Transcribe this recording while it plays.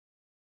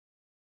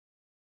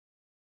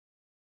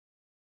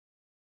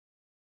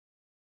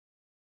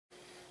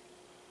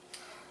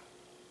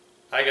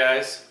Hi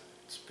guys,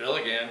 it's Bill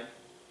again.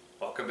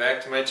 Welcome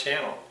back to my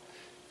channel.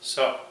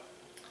 So,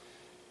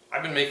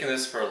 I've been making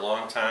this for a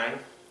long time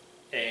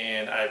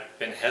and I've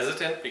been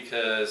hesitant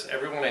because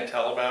everyone I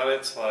tell about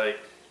it's like,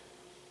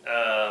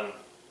 I'm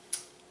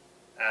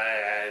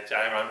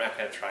not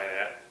going to try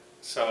that.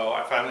 So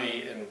I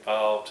finally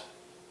involved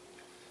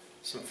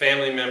some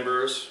family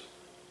members,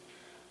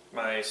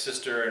 my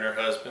sister and her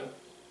husband,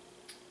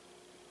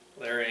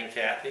 Larry and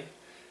Kathy,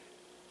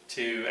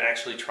 to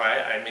actually try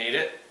it. I made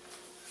it.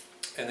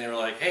 And they were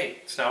like, hey,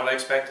 it's not what I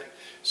expected.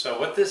 So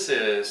what this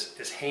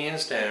is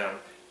hands down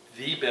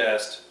the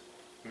best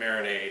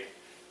marinade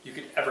you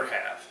could ever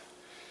have.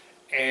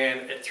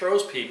 And it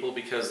throws people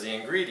because of the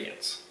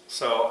ingredients.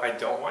 So I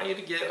don't want you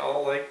to get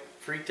all like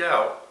freaked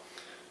out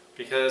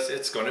because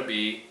it's going to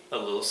be a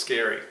little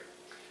scary.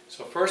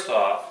 So first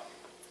off,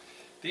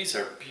 these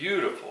are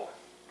beautiful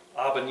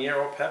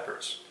habanero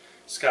peppers.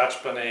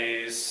 Scotch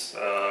bonnets,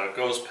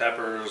 ghost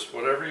peppers,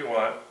 whatever you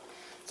want.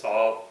 It's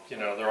all, you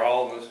know, they're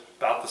all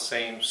about the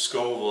same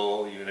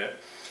Scoville unit.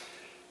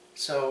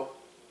 So,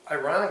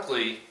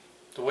 ironically,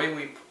 the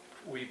way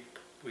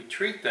we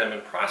treat them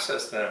and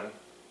process them,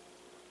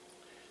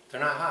 they're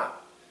not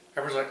hot.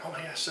 Everyone's like, oh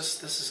my gosh,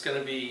 this is going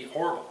to be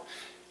horrible.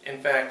 In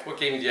fact, what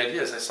gave me the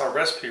idea is I saw a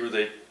recipe where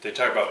they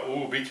talk about,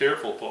 ooh, be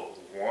careful, put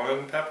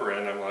one pepper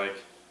in. I'm like,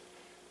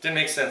 didn't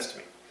make sense to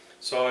me.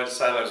 So I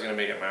decided I was going to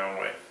make it my own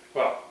way.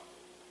 Well,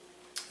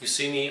 you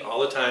see me all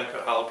the time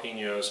cut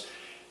jalapenos.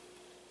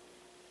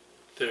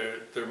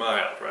 They're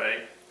mild,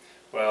 right?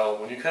 Well,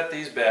 when you cut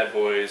these bad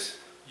boys,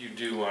 you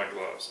do want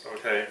gloves,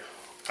 okay?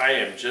 I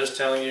am just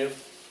telling you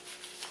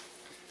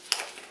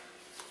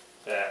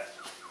that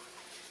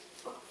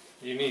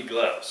you need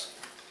gloves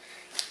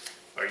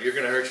or you're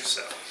going to hurt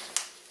yourself.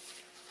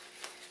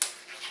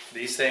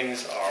 These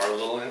things are a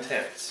little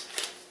intense.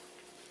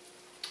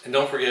 And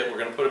don't forget, we're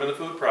going to put them in the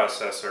food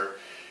processor,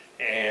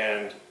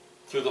 and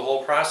through the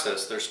whole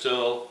process, there's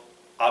still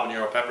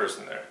habanero peppers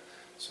in there.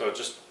 So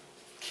just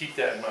keep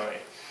that in mind.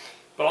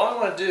 But all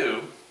I want to do,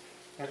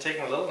 I'm going to take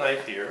my little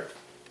knife here,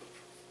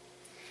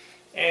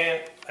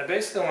 and I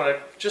basically want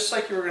to, just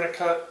like you were going to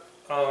cut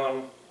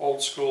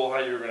old school, how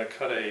you were going to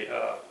cut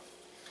a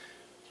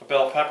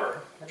bell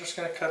pepper, I'm just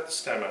going to cut the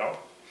stem out.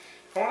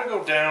 I want to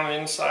go down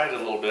inside a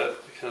little bit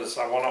because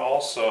I want to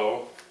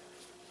also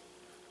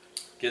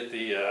get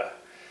the,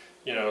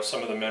 you know,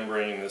 some of the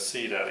membrane and the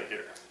seed out of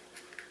here.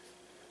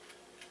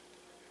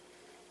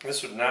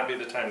 This would not be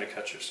the time to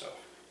cut yourself.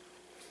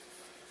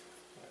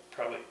 I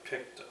probably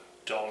picked a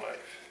dull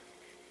knife.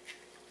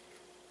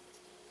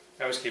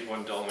 I always keep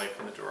one dull knife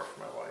in the drawer for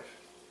my wife.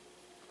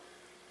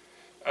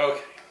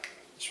 Okay,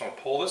 just want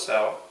to pull this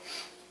out.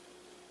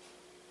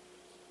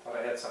 Thought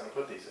I had something to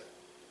put these in.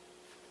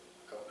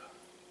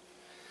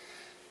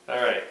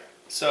 Alright,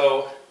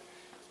 so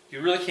you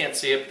really can't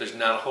see it, but there's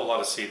not a whole lot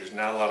of seed, there's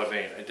not a lot of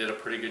vein. I did a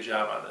pretty good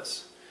job on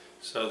this.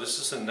 So this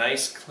is a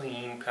nice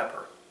clean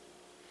pepper.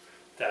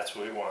 That's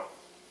what we want.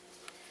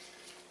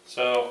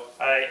 So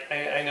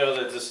I know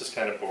that this is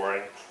kind of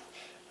boring.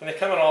 And they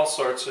come in all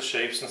sorts of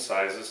shapes and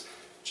sizes.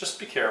 Just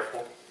be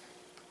careful.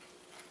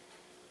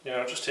 You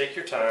know, just take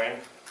your time.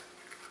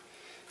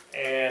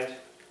 And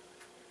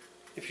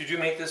if you do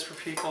make this for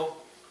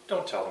people,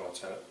 don't tell them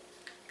what's in it.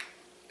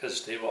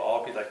 Because they will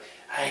all be like,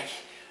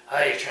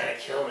 oh, you're trying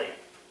to kill me.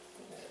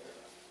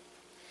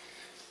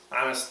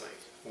 Honestly,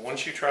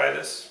 once you try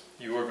this,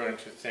 you are going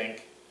to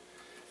think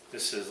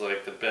this is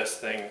like the best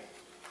thing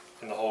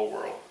in the whole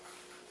world.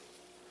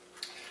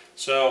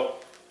 So,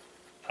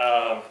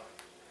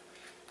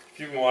 if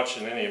you've been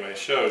watching any of my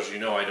shows, you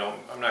know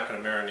I'm not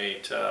going to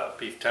marinate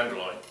beef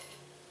tenderloin.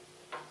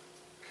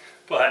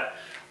 But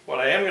what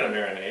I am going to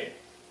marinate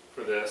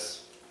for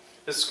this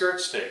is skirt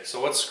steak. So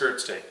what's skirt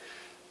steak?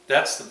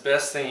 That's the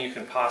best thing you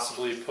can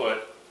possibly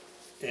put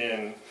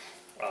in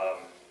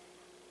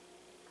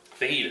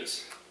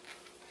fajitas.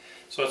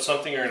 So it's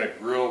something you're going to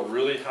grill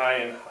really high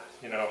and,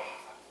 you know,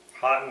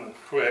 hot and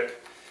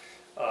quick,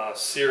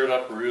 sear it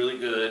up really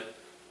good,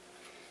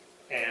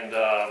 and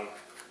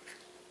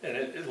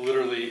it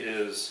literally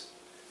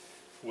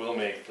will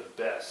make the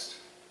best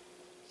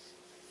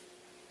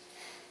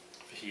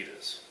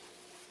fajitas.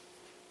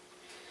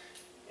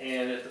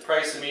 And at the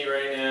price of meat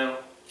right now,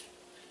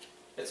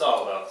 it's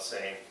all about the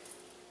same.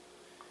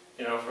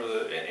 You know,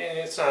 and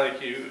it's not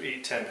like you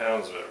eat 10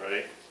 pounds of it,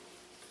 right?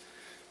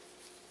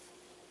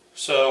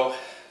 So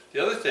the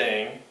other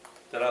thing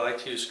that I like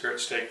to use skirt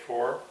steak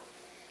for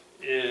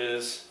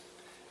is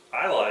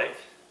I like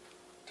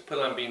to put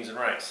it on beans and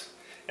rice.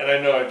 And I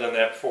know I've done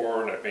that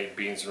before, and I've made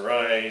beans and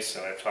rice,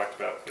 and I've talked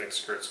about putting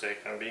skirt steak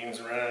on beans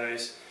and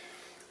rice.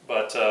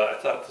 But I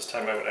thought this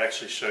time I would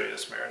actually show you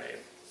this marinade.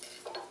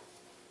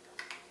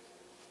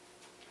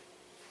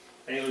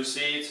 Any loose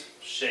seeds,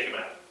 shake them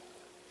out.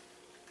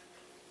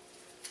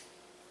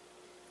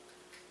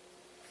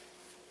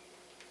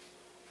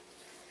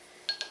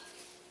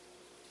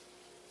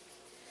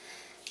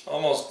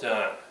 Almost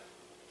done.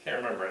 Can't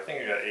remember, I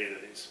think I got 8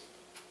 of these.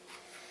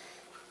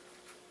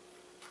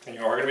 And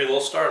you are going to be a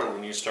little startled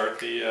when you start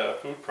the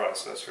food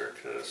processor,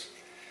 because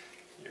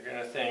you're going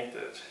to think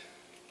that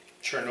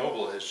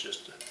Chernobyl has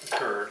just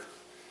occurred.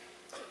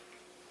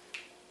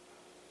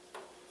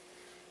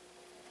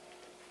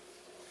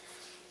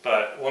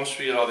 But once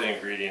we get all the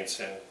ingredients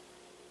in,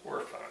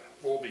 we're fine.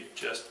 We'll be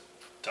just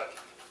ducky.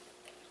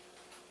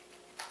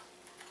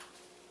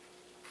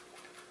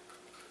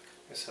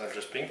 Like I said, I'm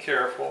just being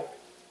careful.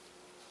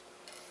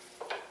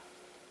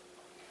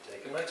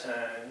 Taking my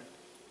time.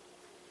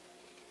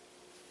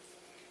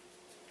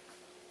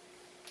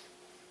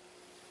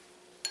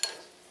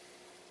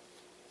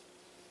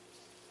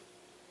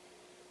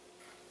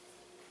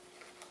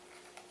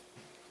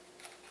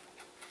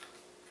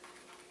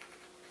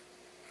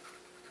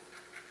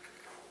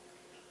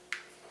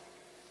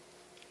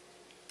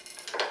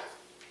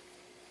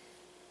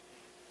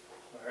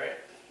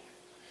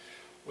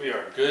 We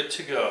are good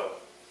to go.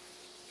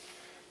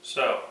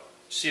 So,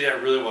 see,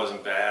 that really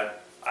wasn't bad.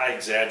 I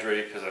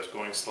exaggerated because I was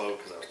going slow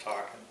because I was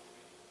talking.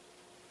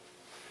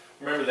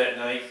 Remember that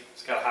knife?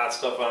 It's got hot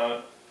stuff on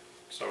it.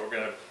 So we're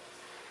going to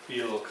be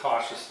a little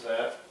cautious of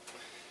that.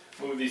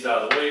 Move these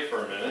out of the way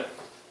for a minute.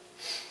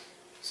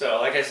 So,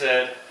 like I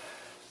said,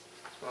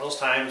 it's one of those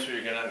times where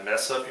you're going to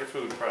mess up your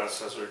food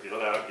processor, get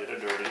it out, get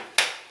it dirty.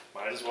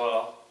 Might as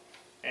well.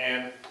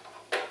 And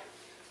I'll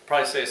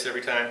probably say this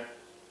every time.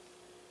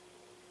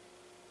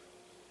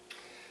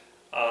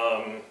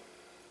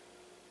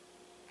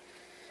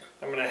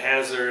 I'm going to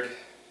hazard,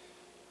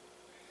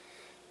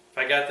 if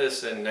I got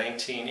this in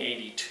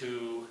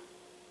 1982,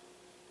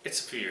 it's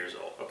a few years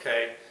old,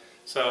 okay?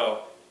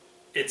 So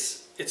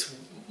it's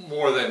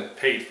more than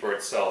paid for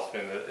itself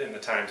in the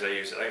times I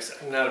use it. Like I said,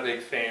 I'm not a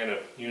big fan of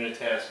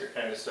unitasker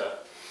kind of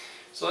stuff.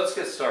 So let's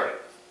get started.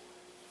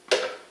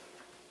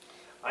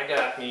 I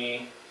got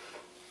me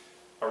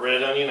a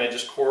red onion, I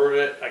just quartered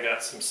it. I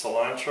got some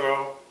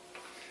cilantro.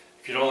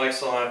 If you don't like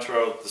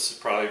cilantro, this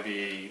would probably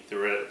be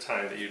the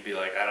time that you'd be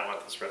like, I don't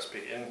want this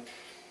recipe. And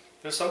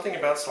there's something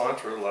about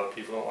cilantro that a lot of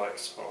people don't like,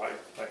 so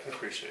I can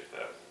appreciate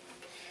that.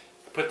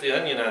 Put the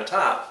onion on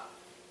top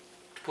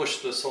to push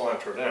the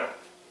cilantro down.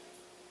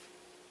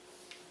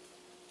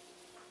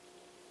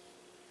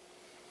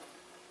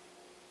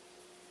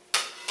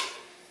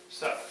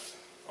 So,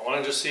 I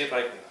want to just see if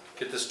I can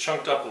get this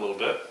chunked up a little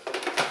bit.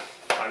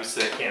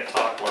 Obviously I can't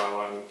talk while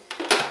I'm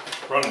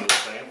running this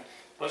thing.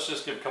 Let's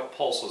just give a couple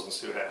pulses and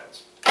see what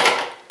happens.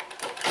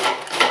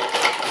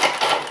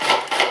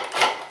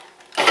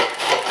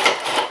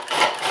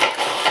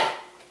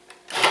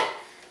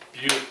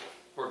 Beautiful.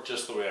 Worked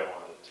just the way I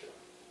wanted it to.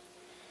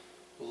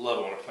 Love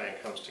it when a plan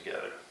comes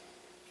together.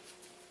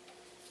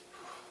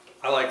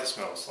 I like the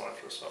smell of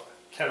cilantro, so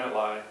I cannot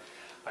lie.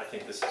 I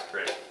think this is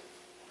great.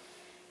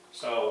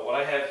 So what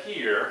I have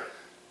here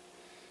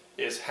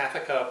is half a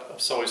cup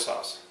of soy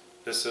sauce.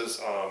 This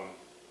is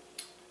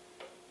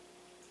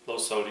low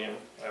sodium.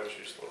 I always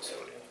use low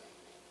sodium.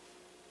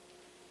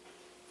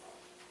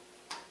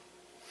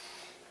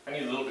 I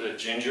need a little bit of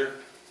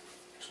ginger,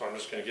 so I'm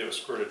just going to give a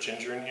squirt of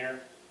ginger in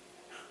here.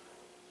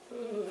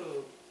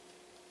 Ooh.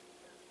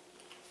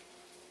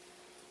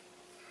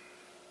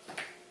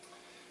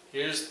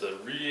 Here's the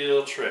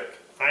real trick.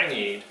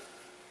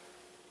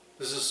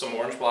 This is some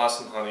orange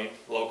blossom honey,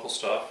 local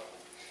stuff.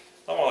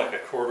 I want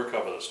like a quarter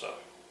cup of this stuff.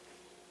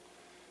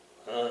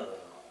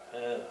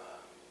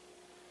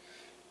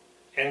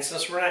 And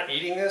since we're not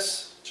eating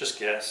this, just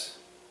guess.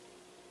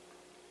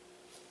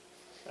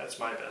 That's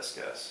my best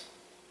guess.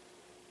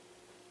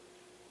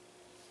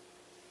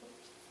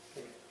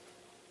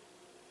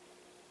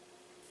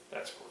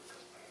 That's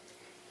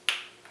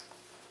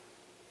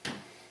cool.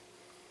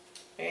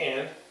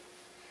 And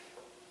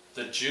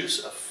the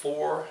juice of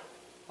 4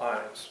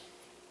 limes.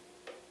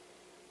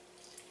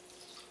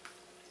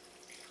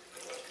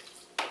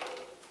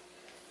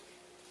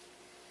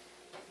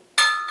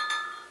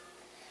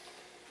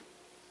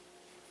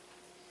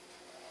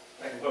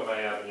 I can put my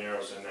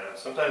habaneros in now.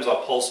 Sometimes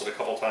I'll pulse it a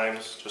couple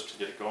times just to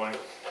get it going.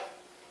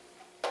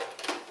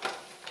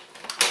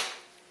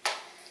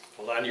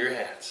 Hold on to your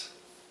hats.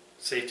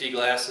 Safety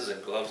glasses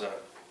and gloves on.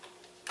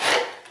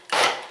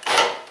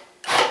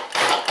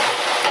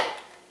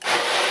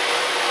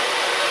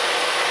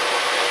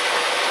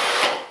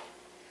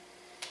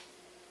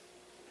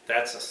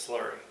 That's a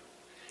slurry.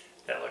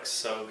 That looks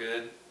so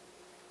good.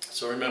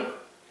 So remember,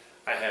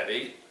 I have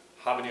 8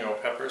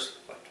 habanero peppers,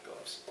 like the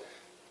gloves,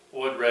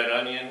 wood red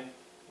onion,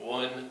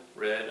 1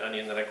 red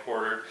onion that I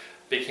quartered,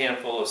 big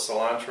handful of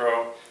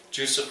cilantro,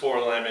 juice of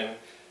 4 lemon,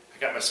 I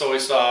got my soy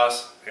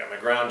sauce, I got my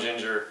ground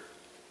ginger,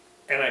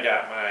 and I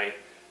got my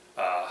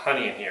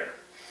honey in here.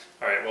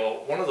 Alright,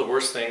 well, one of the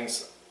worst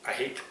things I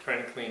hate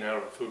trying to clean out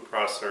of a food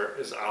processor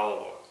is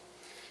olive oil.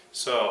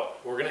 So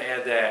we're going to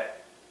add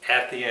that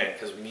at the end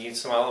because we need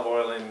some olive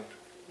oil in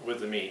with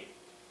the meat.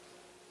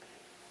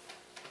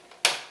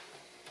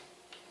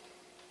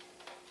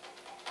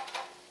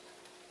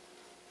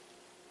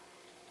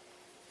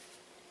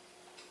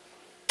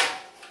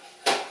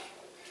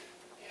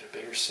 Need a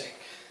bigger sink.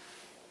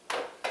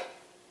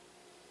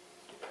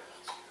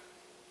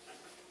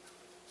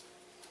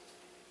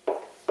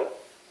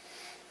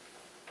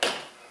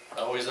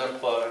 Always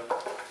unplug.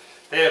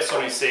 They have so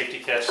many safety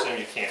catches in them,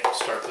 you can't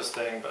start this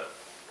thing, but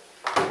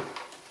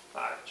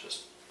I'm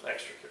just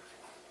extra careful.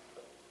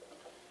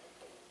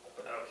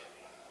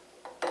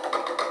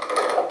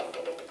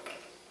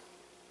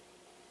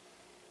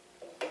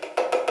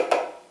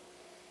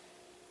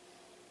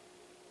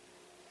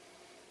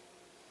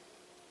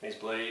 These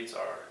blades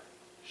are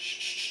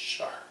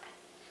sharp.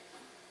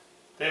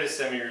 They had to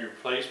send me a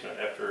replacement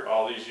after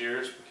all these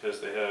years because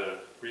they had a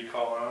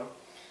recall on them.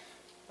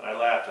 And I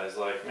laughed. I was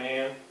like,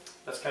 man,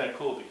 that's kind of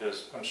cool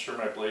because I'm sure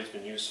my blade's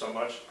been used so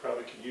much,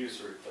 probably could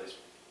use a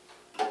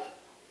replacement.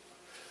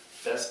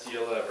 Best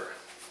deal ever.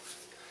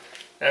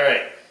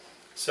 Alright,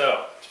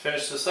 so to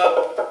finish this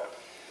up,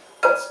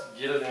 let's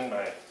get it in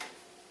my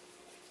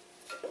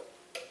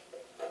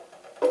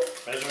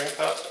measuring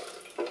cup.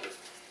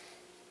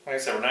 Like I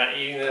said, we're not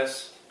eating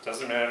this.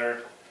 Doesn't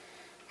matter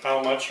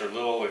how much or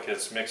little it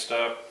gets mixed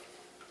up.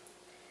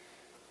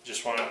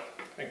 Just want it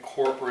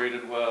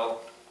incorporated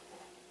well.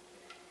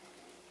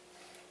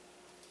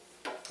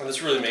 And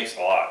this really makes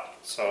a lot.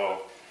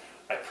 So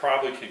I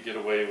probably could get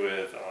away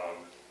with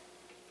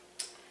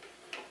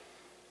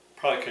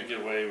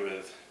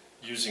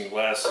using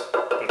less,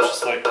 but it's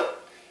just like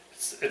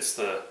it's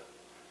the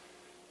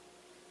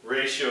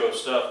ratio of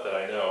stuff that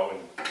I know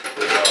and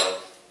love.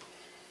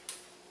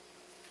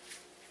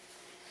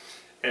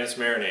 And it's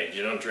marinade,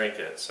 you don't drink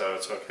it, so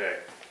it's okay.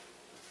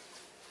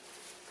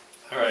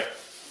 Alright.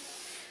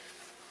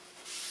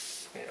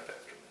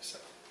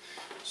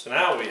 So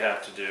now what we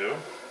have to do,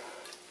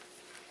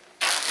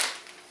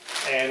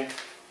 and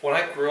when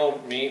I grill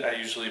meat I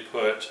usually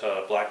put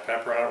black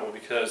pepper on it, well,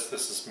 because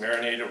this is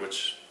marinated,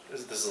 which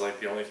this is like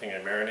the only thing I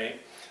marinate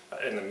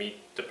in the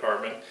meat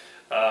department.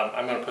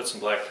 I'm going to put some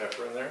black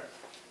pepper in there.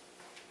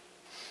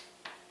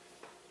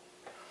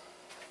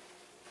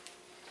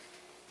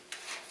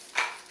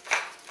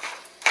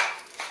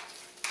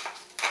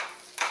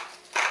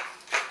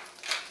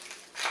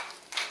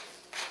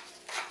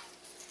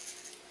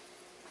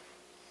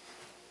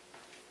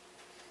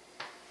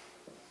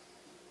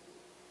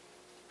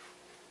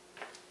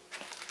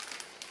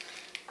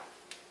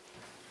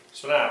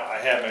 So now I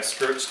have my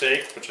skirt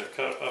steak, which I've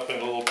cut up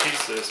into little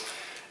pieces,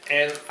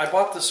 and I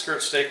bought this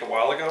skirt steak a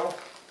while ago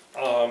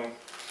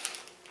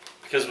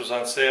because it was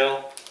on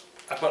sale.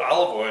 I put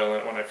olive oil in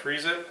it when I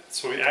freeze it,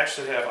 so we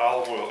actually have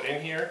olive oil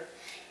in here.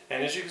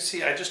 And as you can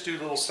see, I just do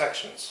little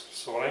sections.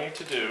 So what I need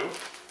to do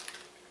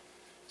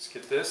is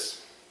get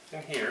this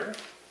in here.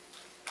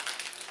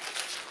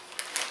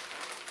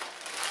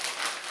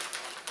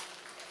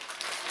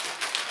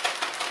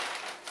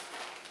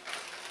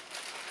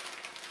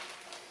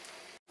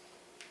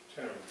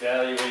 Kind of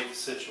evaluate the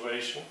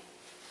situation.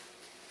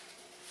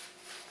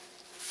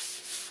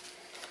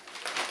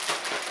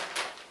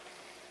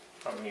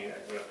 I'm going to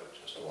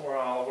put just a little more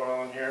olive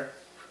oil in here.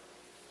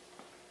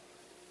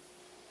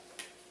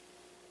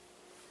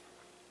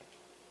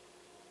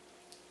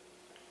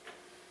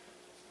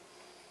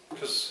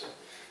 Because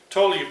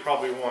totally you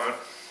probably want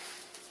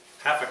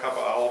half a cup of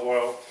olive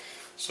oil,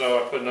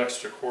 so I put an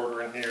extra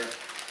quarter in here.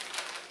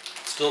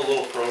 Still a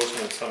little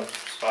frozen in some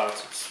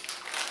spots. It's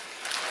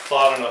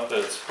thawed enough that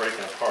it's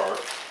breaking apart,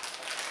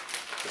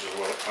 which is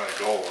what my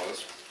goal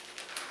was.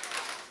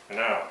 And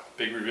now,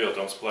 big reveal,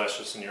 don't splash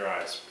this in your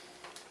eyes.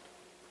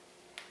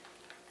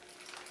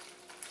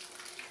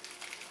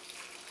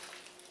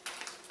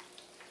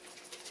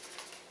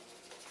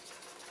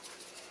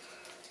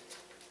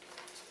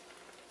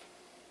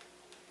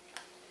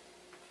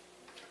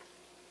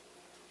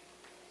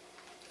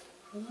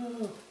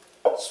 Ooh.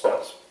 It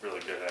smells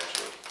really good,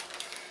 actually.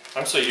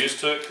 I'm so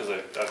used to it because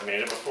I've made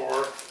it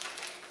before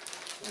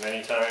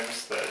many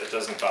times that it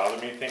doesn't bother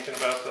me thinking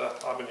about the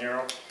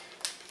habanero,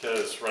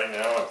 because right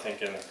now I'm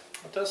thinking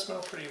it does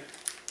smell pretty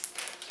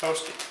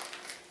toasty.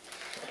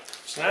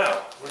 So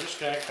now we're just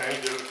going to kind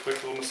of do a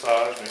quick little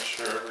massage, make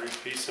sure every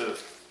piece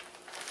of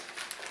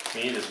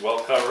meat is well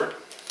covered.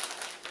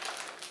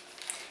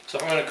 So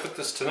if I'm going to cook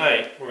this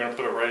tonight, we're going to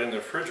put it right in the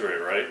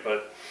refrigerator, right?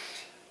 But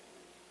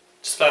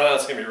just found out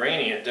it's going to be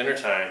raining at dinner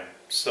time,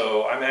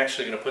 so I'm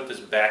actually going to put this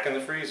back in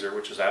the freezer,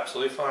 which is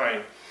absolutely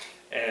fine.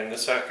 And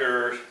this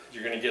sucker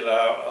you're going to get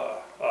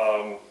out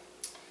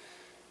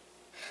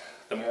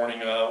the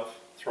morning of,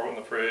 throw it in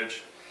the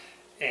fridge.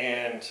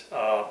 And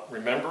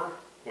remember,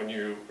 when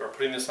you are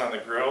putting this on the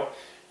grill,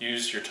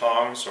 use your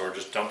tongs or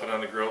just dump it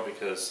on the grill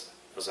because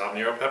those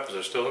habanero peppers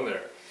are still in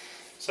there.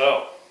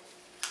 So,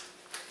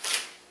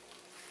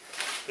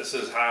 this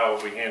is how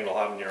we handle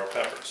habanero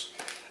peppers.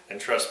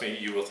 And trust me,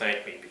 you will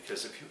thank me,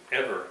 because if you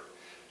ever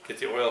get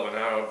the oil of an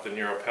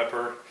habanero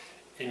pepper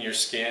in your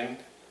skin,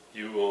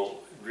 you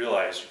will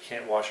realize you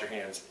can't wash your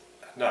hands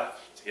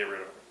enough to get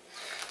rid of them.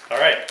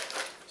 Alright,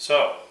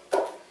 so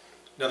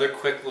another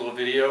quick little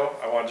video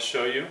I wanted to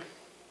show you.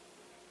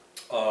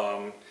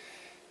 I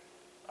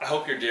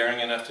hope you're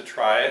daring enough to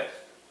try it.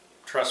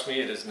 Trust me,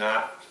 it is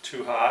not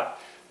too hot,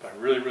 but I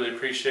really, really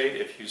appreciate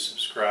if you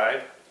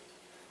subscribe,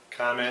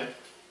 comment,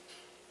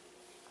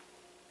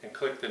 and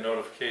click the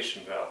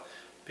notification bell,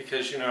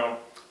 because you know,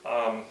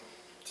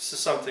 this is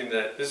something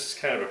that, this is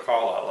kind of a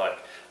call out, like,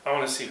 I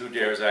want to see who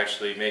dares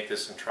actually make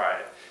this and try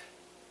it.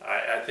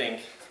 I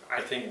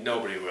think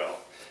nobody will.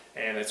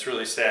 And it's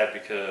really sad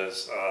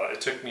because it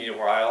took me a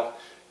while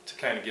to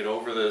kind of get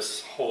over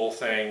this whole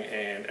thing,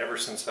 and ever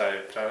since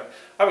I've done it,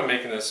 I've been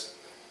making this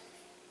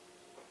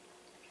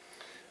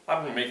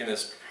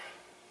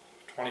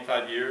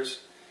 25 years.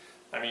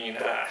 I mean,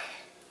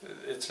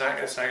 it's not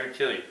going to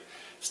kill you.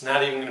 It's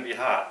not even going to be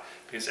hot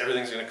because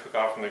everything's going to cook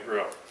off in the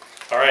grill.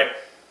 All right,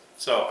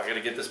 so I got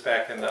to get this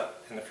back in the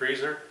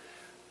freezer.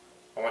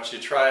 I want you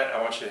to try it.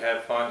 I want you to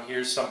have fun.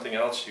 Here's something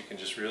else you can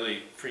just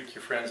really freak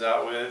your friends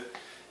out with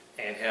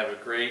and have a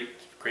great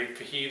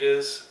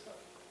fajitas,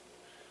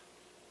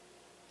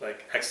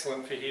 like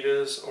excellent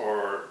fajitas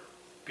or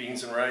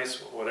beans and rice,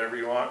 whatever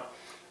you want.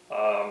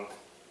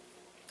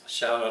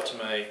 Shout out to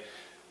my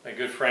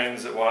good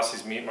friends at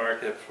Wassey's Meat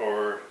Market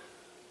for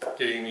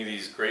getting me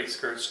these great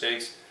skirt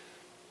steaks.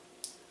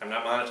 I'm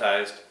not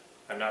monetized.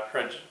 I'm not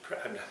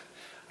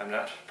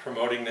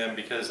promoting them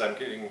because I'm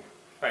getting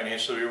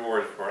financially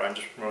rewarded for it. I'm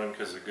just promoting them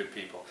because they're good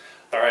people.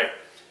 All right,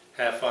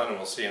 have fun, and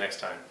we'll see you next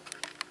time.